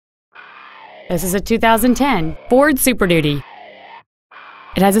This is a 2010 Ford Super Duty.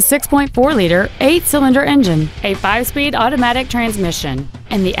 It has a 6.4-liter, 8-cylinder engine, a 5-speed automatic transmission,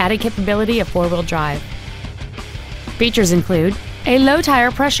 and the added capability of 4-wheel drive. Features include a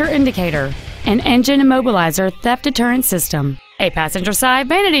low-tire pressure indicator, an engine immobilizer theft deterrent system, a passenger side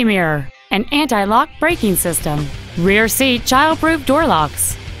vanity mirror, an anti-lock braking system, rear seat child-proof door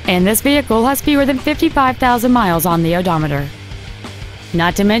locks, and this vehicle has fewer than 55,000 miles on the odometer.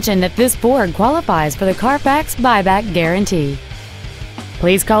 Not to mention that this Ford qualifies for the Carfax buyback guarantee.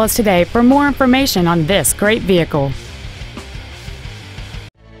 Please call us today for more information on this great vehicle.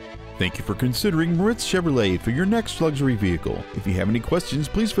 Thank you for considering Moritz Chevrolet for your next luxury vehicle. If you have any questions,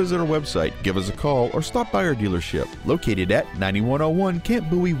 please visit our website, give us a call, or stop by our dealership located at 9101 Camp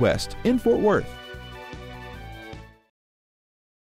Bowie West in Fort Worth.